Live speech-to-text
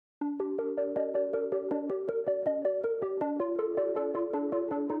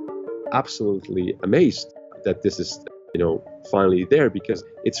absolutely amazed that this is, finally there, because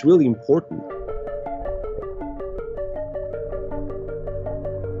it's really important.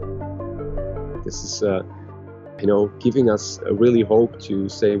 This is, giving us a really hope to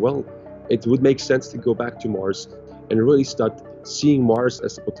say, well, it would make sense to go back to Mars and really start seeing Mars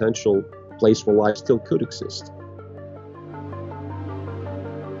as a potential place where life still could exist.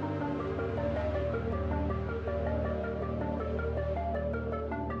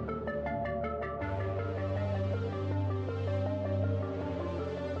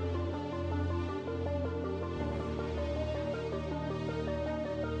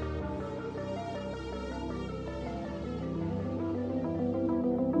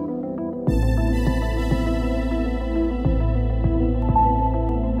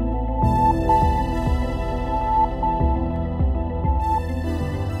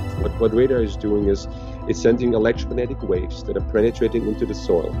 What radar is doing is it's sending electromagnetic waves that are penetrating into the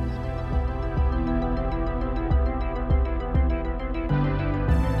soil.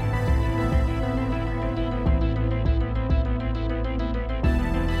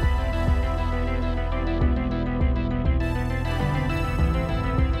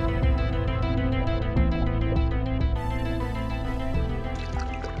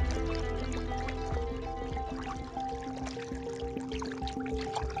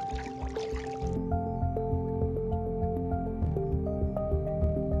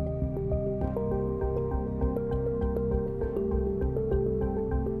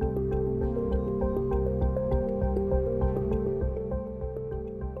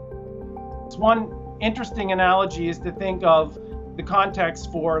 One interesting analogy is to think of the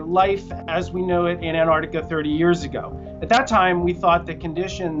context for life as we know it in Antarctica 30 years ago. At that time, we thought the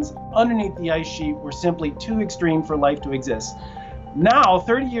conditions underneath the ice sheet were simply too extreme for life to exist. Now,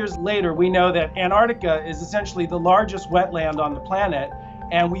 30 years later, we know that Antarctica is essentially the largest wetland on the planet,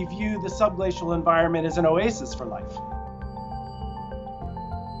 and we view the subglacial environment as an oasis for life.